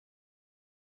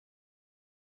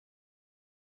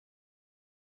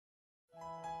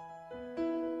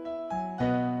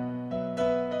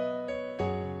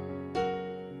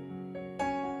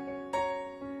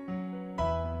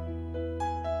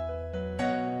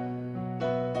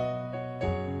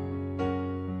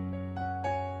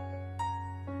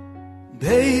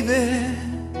Baby,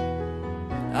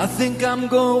 I think I'm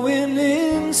going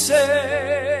insane.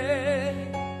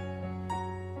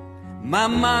 My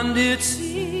mind, it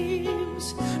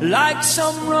seems like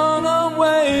some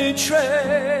runaway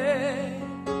train.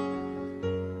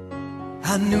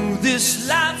 I knew this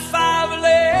life I've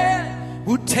led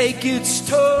would take its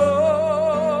toll,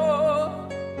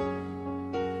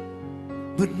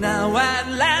 but now at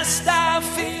last I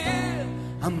fear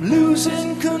I'm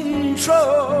losing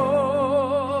control,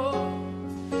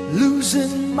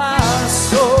 losing my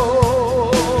soul.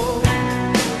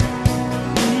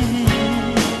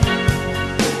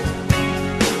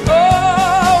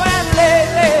 Oh, and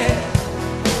lately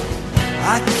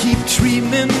I keep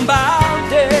dreaming about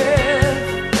death,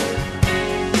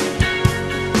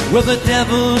 where the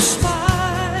devil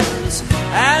smiles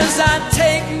as I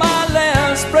take my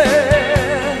last breath.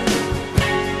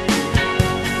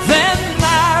 Then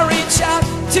I reach out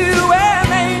to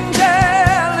an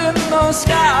angel in the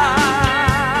sky,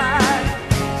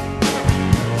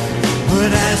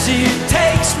 but as he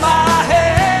takes my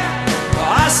hand,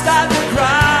 I start to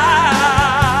cry.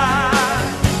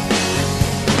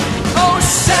 Oh,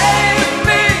 save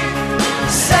me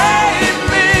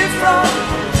from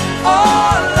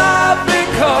all I've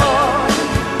become.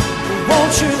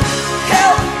 Won't you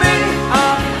help me?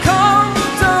 I'm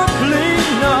comfortably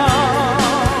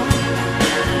numb.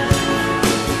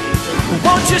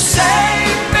 Won't you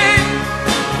save me?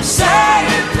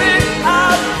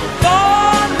 I'm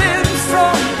falling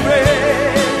from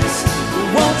grace.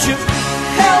 Won't you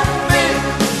help me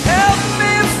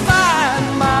find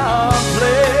my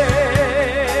place?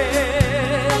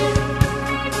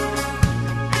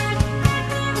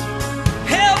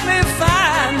 Help me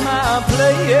find my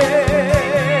place.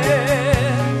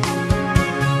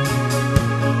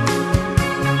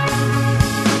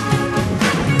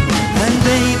 And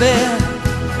baby,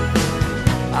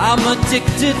 I'm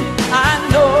addicted, I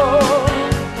know.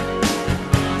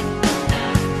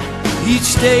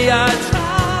 Each day I try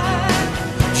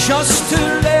just to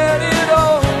let it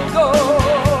all go.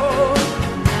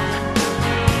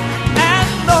 And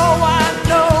though I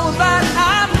know that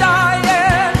I'm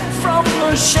dying from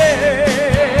the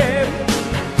shame,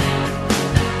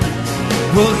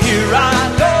 well, here I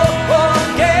go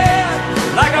again,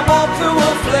 like I'm all through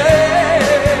a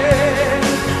flame.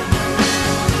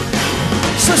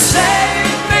 So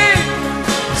save me,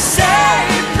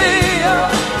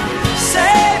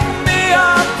 I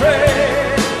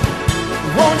pray.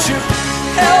 Won't you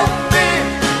help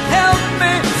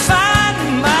me find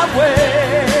my way?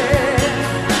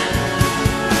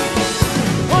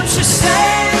 Won't you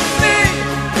save me,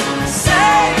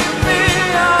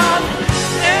 I'm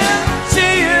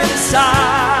empty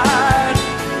inside.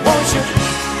 Won't you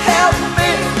help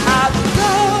me? I've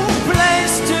no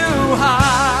place to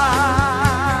hide.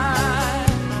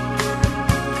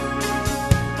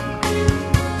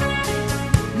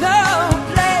 No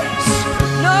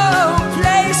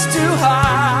place to hide.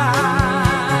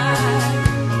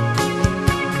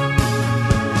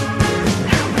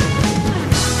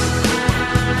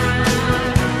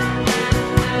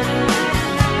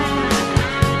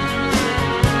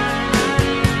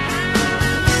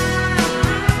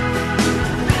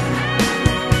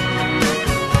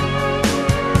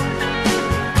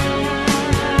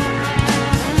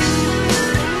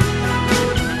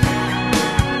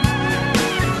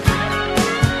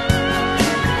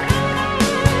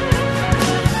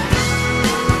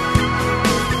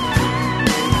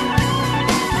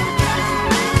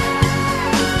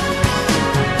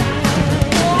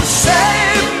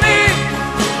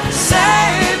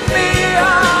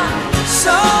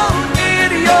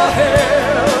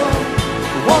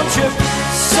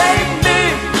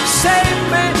 Save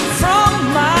me from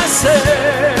myself.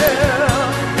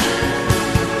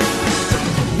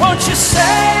 Won't you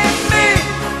save me,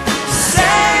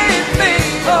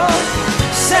 oh,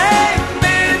 save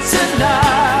me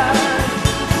tonight.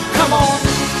 Come on,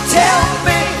 tell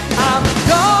me I'm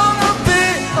gonna be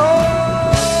alright.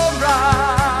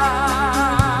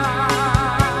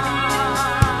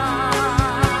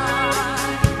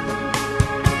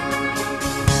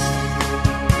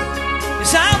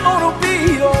 'Cause I'm gonna be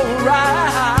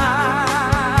alright.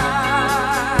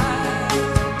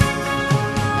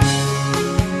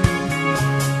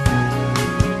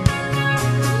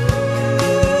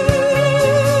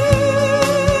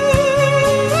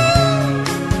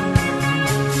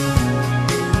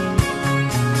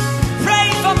 Pray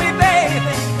for me,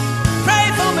 baby. Pray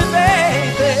for me,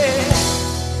 baby.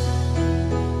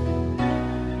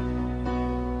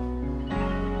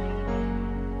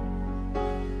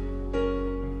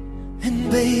 And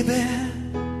baby,